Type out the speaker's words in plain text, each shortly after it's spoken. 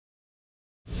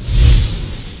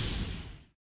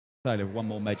Taylor won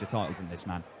more major titles than this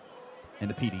man. In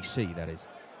the PDC, that is.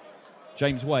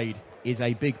 James Wade is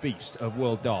a big beast of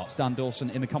world darts. Dan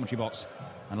Dawson in the commentary box.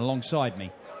 And alongside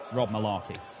me, Rob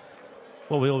Malarkey.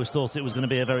 Well, we always thought it was going to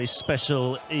be a very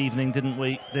special evening, didn't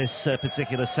we, this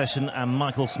particular session? And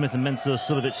Michael Smith and Mensur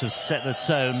Suljovic have set the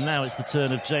tone. Now it's the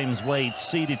turn of James Wade,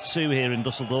 seeded 2 here in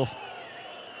Düsseldorf.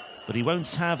 But he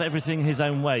won't have everything his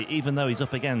own way, even though he's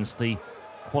up against the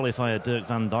qualifier Dirk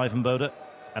van Duijvenbode,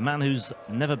 a man who's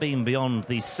never been beyond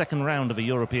the second round of a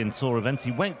European Tour event.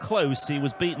 He went close. He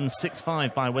was beaten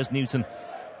 6-5 by Wes Newton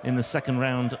in the second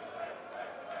round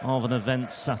of an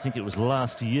event, I think it was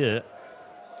last year.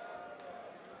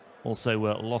 Also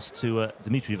lost to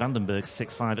Dimitri Vandenberg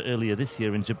 6-5 earlier this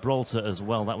year in Gibraltar as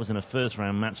well. That was in a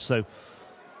first-round match. So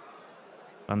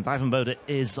Van Duijvenbode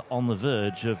is on the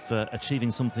verge of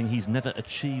achieving something he's never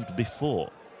achieved before.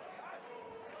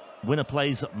 Winner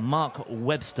plays Mark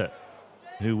Webster,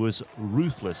 who was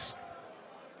ruthless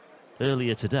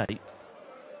earlier today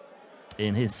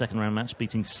in his second-round match,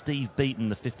 beating Steve Beaton,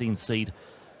 the 15th seed,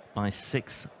 by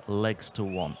 6 legs to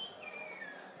 1.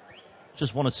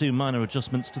 Just 1 or 2 minor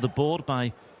adjustments to the board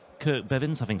by Kirk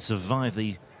Bevins, having survived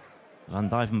the Van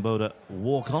Duijvenbode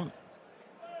walk-on.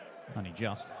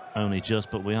 Only just,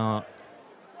 but we are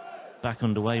back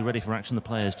underway, ready for action. The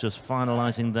players just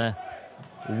finalising their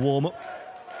warm-up.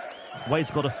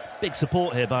 Wade's got a big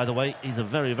support here, by the way. He's a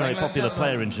very, very popular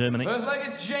player in Germany. First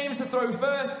leg is James to throw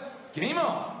first. Game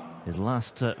on. His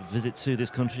last visit to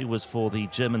this country was for the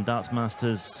German Darts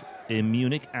Masters in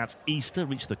Munich at Easter,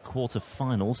 reached the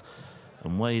quarter-finals.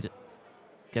 And Wade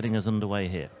getting us underway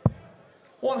here.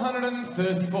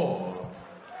 134.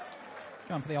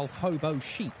 Going for the old hobo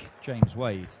chic, James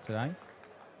Wade, today.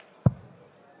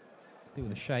 Do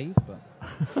with a shave, but...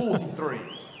 43.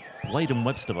 Wade and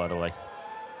Webster, by the way.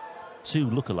 2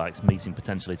 lookalikes meeting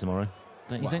potentially tomorrow,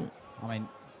 don't you think? I mean...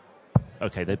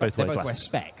 OK, they both wear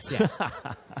specs, yeah.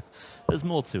 There's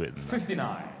more to it than 59.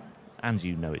 That. And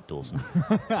you know it, Dawson.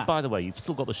 By the way, you've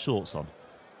still got the shorts on.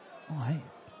 All right.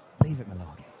 Leave it,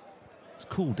 Malarkey. It's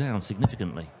cooled down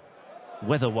significantly.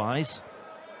 Weather-wise.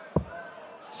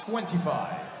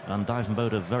 25. Van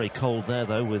Duijvenbode very cold there,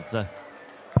 though, with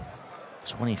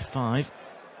 25.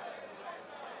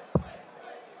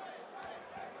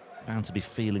 Bound to be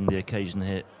feeling the occasion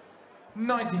here.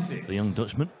 96. The young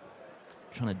Dutchman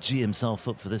trying to G himself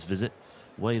up for this visit.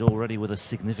 Wade already with a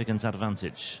significant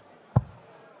advantage.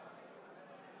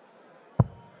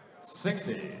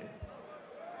 60.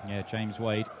 Yeah, James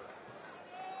Wade.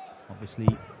 Obviously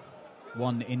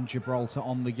won in Gibraltar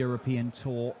on the European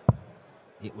Tour.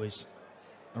 It was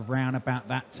around about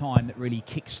that time that really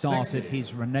kick-started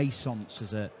his renaissance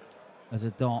as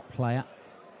a dart player.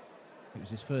 It was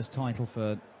his first title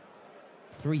for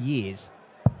 3 years.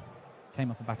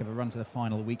 Came off the back of a run to the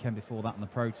final the weekend before that on the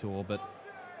Pro Tour, but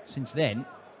since then,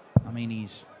 I mean,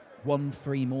 he's won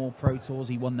 3 more Pro Tours.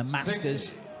 He won the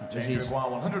Masters. That was his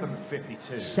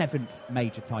 152. 7th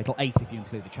major title, 8 if you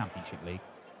include the Championship League.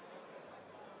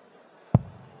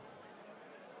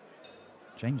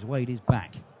 James Wade is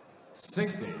back.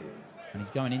 60. And he's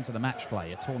going into the match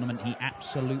play, a tournament he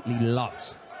absolutely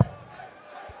loves.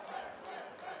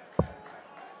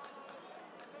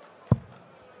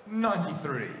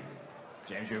 '93.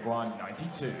 James Uruguayan,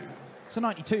 92. So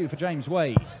 92 for James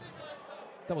Wade.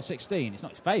 Double 16. It's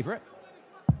not his favourite,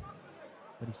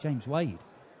 but it's James Wade.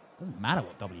 Doesn't matter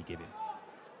what double you give him.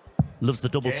 Loves the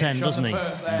double 10, doesn't he?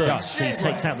 But he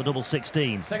takes out the double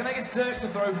 16. Second leg is Dirk to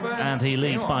throw first. And he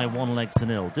leads by 1 leg to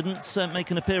 0. Didn't make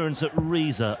an appearance at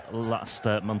Riesa last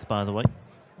month, by the way.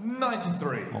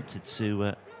 93. Opted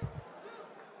to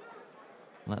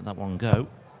let that one go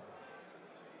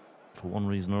for one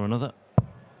reason or another.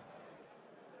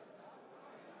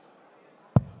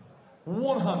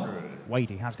 100.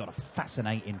 Wadey has got a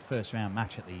fascinating first-round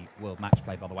match at the World Match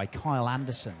Play, by the way. Kyle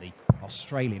Anderson, the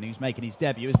Australian who's making his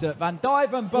debut as Dirk van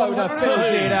Duijvenbode fills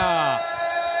it up.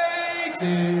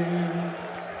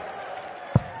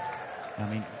 I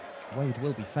mean, Wade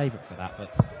will be favourite for that,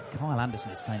 but Kyle Anderson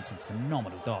is playing some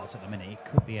phenomenal darts at the minute. It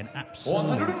could be an absolute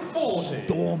 140.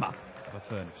 stormer of a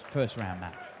first-round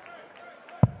match.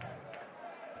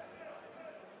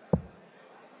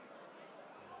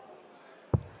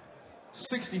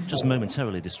 Just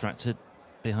momentarily distracted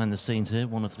behind the scenes here.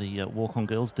 One of the walk-on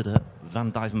girls did a Van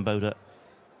Duijvenbode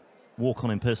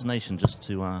walk-on impersonation just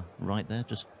to right there.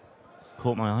 Just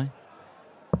caught my eye.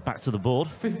 Back to the board.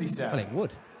 57. Well, it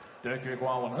would. Dirk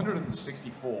Uruguayan,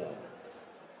 164.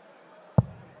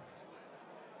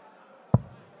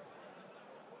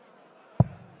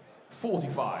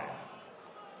 .45.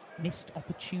 Missed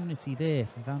opportunity there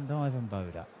for Van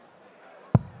Duijvenbode.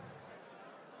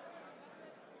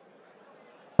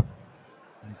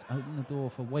 It's opened the door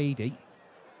for Wadey.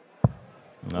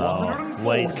 Oh,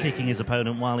 Wade kicking his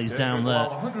opponent while he's down there.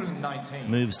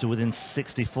 Moves to within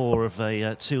 64 of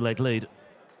a two-leg lead.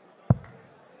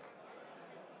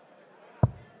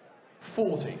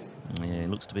 40. Yeah, he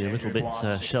looks to be a little bit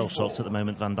shell-shocked at the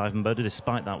moment, Van Duijvenbode,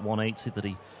 despite that 180 that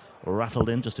he rattled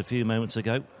in just a few moments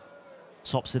ago.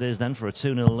 Tops it is then for a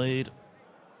 2-0 lead.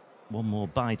 One more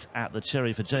bite at the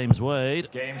cherry for James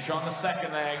Wade. Game shot on the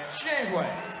second leg, James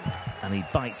Wade. And he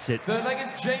bites it. Third leg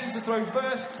is James to throw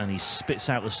first. And he spits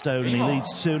out the stone and he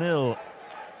leads 2-0.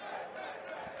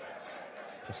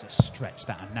 Just to stretch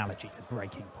that analogy to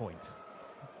breaking point.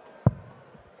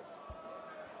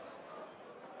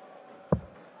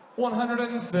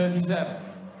 $137.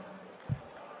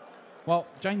 Well,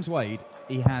 James Wade,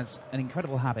 he has an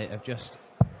incredible habit of just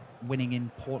winning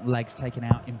important legs, taking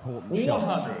out important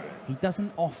shots. He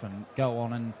doesn't often go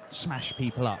on and smash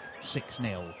people up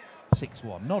 6-0,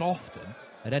 6-1. Not often,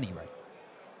 at any rate.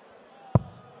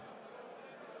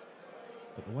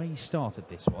 But the way he started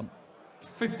this one,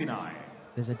 59.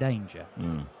 There's a danger.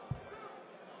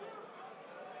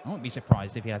 I won't be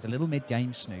surprised if he has a little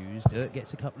mid-game snooze, Dirk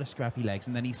gets a couple of scrappy legs,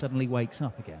 and then he suddenly wakes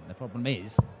up again. The problem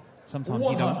is, sometimes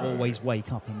you don't always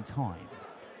wake up in time.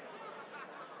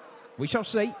 We shall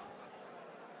see.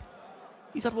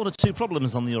 He's had one or two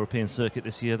problems on the European circuit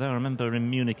this year, though. I remember in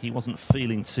Munich he wasn't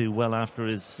feeling too well after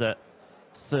his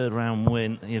third round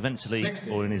win. He eventually,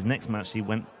 60. or in his next match, he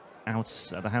went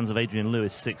out at the hands of Adrian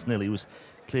Lewis 6-0. He was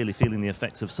clearly feeling the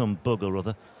effects of some bug or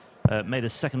other. Made a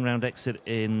second round exit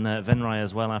in Venray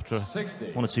as well after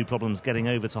 60. one or two problems getting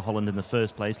over to Holland in the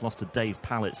first place. Lost to Dave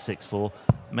Pallett 6-4.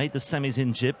 Made the semis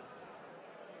in Jib.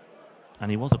 And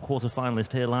he was a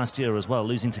quarter-finalist here last year as well,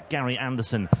 losing to Gary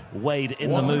Anderson. Wade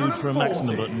in the mood for a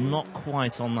maximum, but not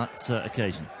quite on that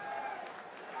occasion.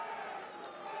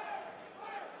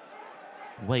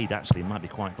 Wade actually might be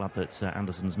quite glad that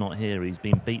Anderson's not here. He's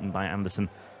been beaten by Anderson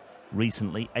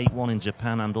recently, 8-1 in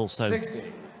Japan, and also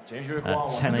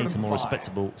 10-8, a more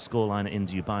respectable scoreline in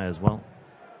Dubai as well.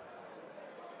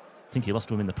 I think he lost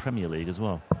to him in the Premier League as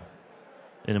well,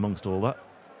 in amongst all that.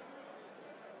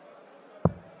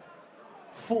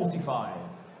 45.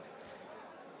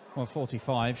 Well,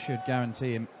 45 should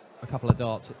guarantee him a couple of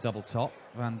darts at double top.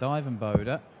 Van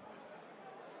Duijvenbode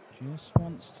just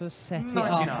wants to set it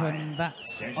up, and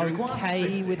that's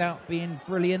okay without being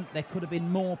brilliant. There could have been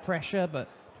more pressure, but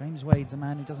James Wade's a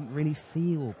man who doesn't really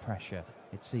feel pressure,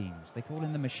 it seems. They call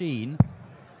him the machine,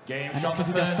 Game and shot it's because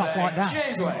he does stuff like that.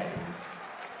 James Wade.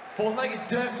 Fourth leg is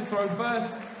Dirk to throw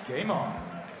first. Game on.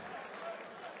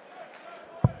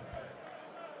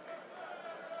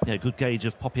 Yeah, good gauge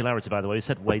of popularity, by the way. He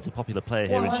said Wade's a popular player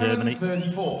here in Germany.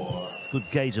 134. Good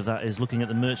gauge of that is looking at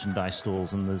the merchandise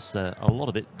stalls, and there's a lot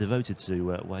of it devoted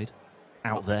to Wade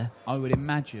out there. I would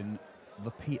imagine the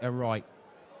Peter Wright.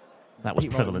 That was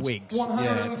prevalent. Wigs.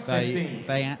 Yeah,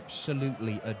 they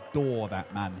absolutely adore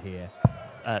that man here.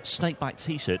 Snakebite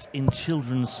t-shirts in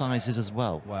children's sizes as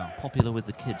well. Wow. Popular with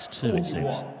the kids too, it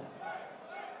seems.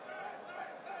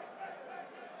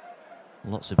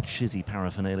 Lots of chizzy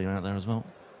paraphernalia out there as well.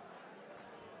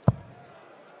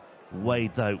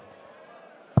 Wade, though,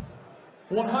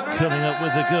 coming up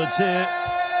with the goods here.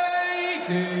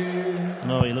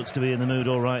 No, he looks to be in the mood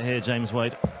all right here, James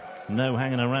Wade. No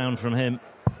hanging around from him.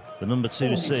 The number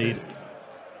 2 seed,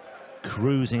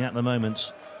 cruising at the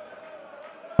moment.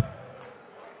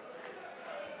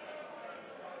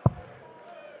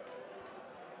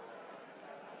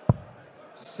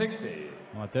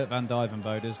 Well, Dirk Van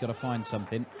Duijvenbode has got to find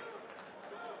something.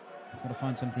 He's got to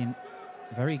find something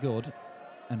very good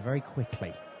and very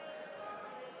quickly.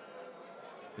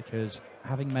 Because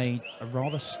having made a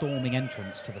rather storming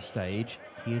entrance to the stage,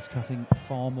 he is cutting a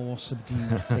far more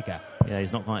subdued figure. Yeah,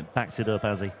 he's not quite backed it up,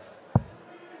 has he?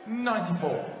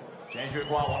 94. James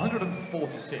require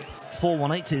 146. 4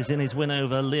 180s in his win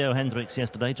over Leo Hendricks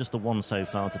yesterday, just the one so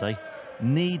far today.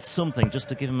 Needs something just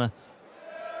to give him a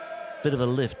bit of a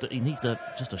lift. He needs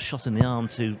just a shot in the arm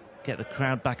to get the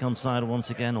crowd back on side once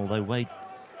again, although Wade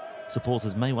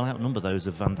supporters may well outnumber those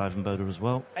of Van Duijvenbode as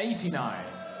well. 89.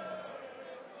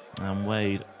 And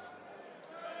Wade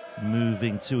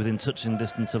moving to within touching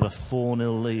distance of a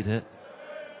 4-0 lead here.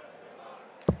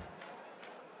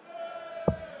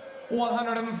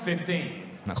 115.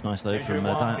 That's nice though from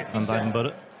Van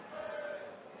Duijvenbode.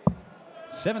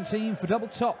 17 for double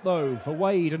top though for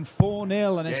Wade, and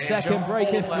 4-0 and a second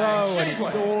breaker throw, and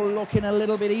it's all looking a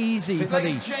little bit easy for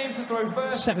the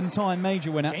 7-time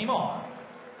major winner. Game on.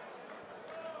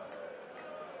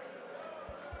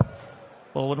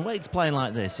 Well, when Wade's playing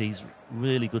like this, he's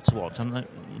really good to watch. And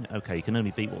okay, you can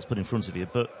only beat what's put in front of you,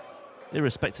 but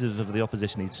irrespective of the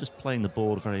opposition, he's just playing the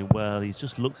board very well. He's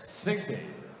just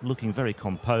looking very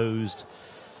composed,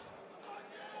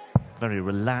 very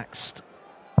relaxed.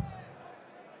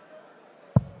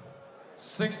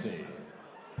 60.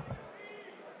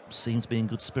 Seemed to be in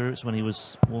good spirits when he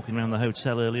was walking around the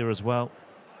hotel earlier as well.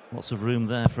 Lots of room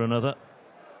there for another.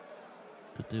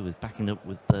 Could do with backing up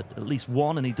with at least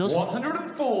one, and he does.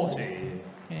 140.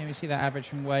 Yeah, we see that average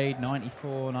from Wade,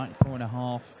 94, 94 and a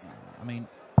half. I mean,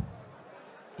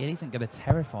 it isn't going to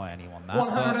terrify anyone, that.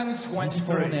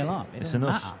 123. 4-0 up. It's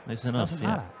enough. It's enough,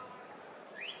 yeah.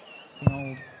 It's the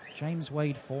old James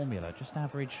Wade formula. Just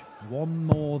average one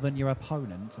more than your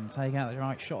opponent and take out the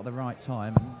right shot at the right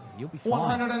time, and you'll be fine.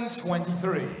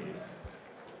 123. He's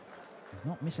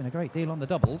not missing a great deal on the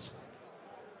doubles.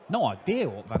 No idea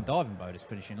what Van Duijvenbode is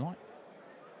finishing like.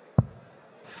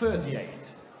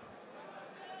 38.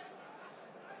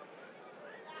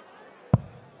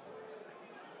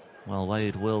 Well,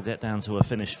 Wade will get down to a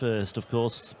finish first, of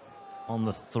course, on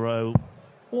the throw.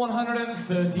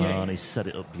 138. Oh, and he set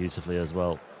it up beautifully as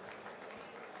well.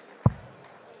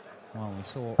 Well, we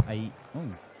saw a...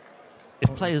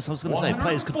 If players, I was going to say,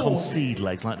 players could concede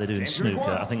legs like they do in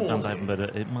snooker, I think Van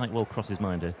Duijvenbode, it might well cross his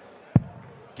mind here.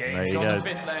 There you go.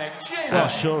 Well,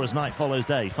 sure as night follows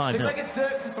day,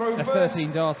 5-0. A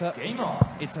 13-darter.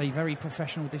 It's a very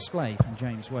professional display from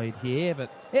James Wade here,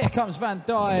 but here comes Van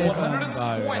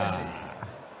Duijvenbode.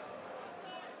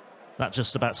 That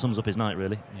just about sums up his night,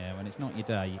 really. Yeah, when it's not your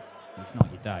day, it's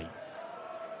not your day.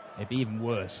 It'd be even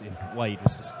worse if Wade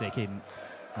was to stick in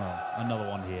another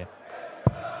one here.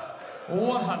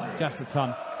 100. Just the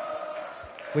ton.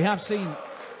 We have seen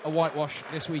a whitewash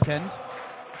this weekend.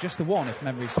 Just the one, if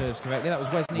memory serves correctly. That was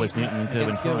Wes Newton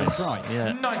against Gerwyn Price.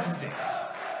 Yeah. 96.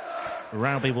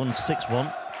 Rowby won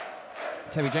 6-1.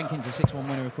 Terry Jenkins, a 6-1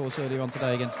 winner, of course, earlier on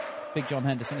today against Big John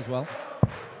Henderson as well.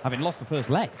 Having lost the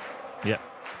first leg. Yeah,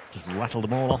 just rattled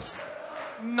them all off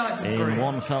 93. in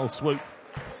one fell swoop.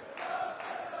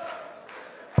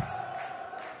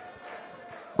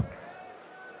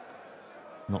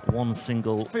 Not one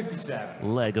single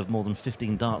 57. leg of more than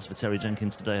 15 darts for Terry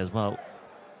Jenkins today as well.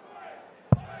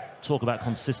 Talk about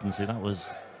consistency, that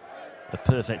was a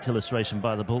perfect illustration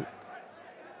by the bull.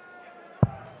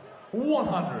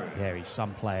 100. Yeah, he's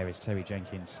some player, is Terry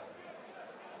Jenkins.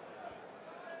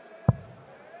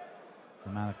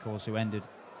 The man, of course, who ended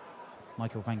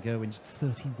Michael van Gerwen's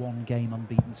 31-game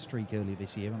unbeaten streak earlier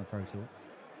this year on the Pro Tour.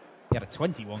 He had a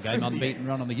 21-game unbeaten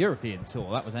run on the European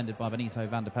Tour. That was ended by Benito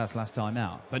van der Pas last time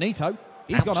out. Benito,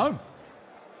 he's gone home.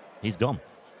 He's gone.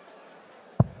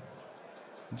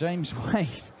 James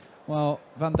Wade. Well,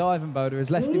 Van Duijvenbode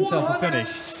has left himself a finish.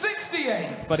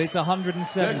 168. But it's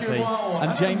 170.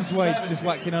 And James Wade's just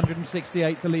whacked in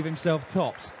 168 to leave himself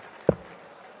tops.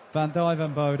 Van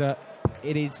Duijvenbode,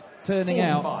 it is turning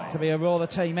out to be a rather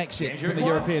tame exit from the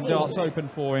European Darts Open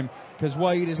for him, because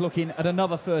Wade is looking at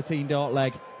another 13-dart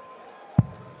leg.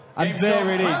 And there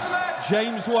it is.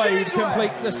 James Wade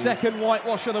completes the second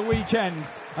whitewash of the weekend,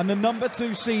 and the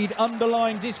 #2 seed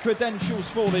underlines his credentials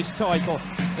for this title.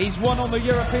 He's won on the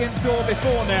European Tour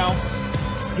before now.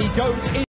 He goes in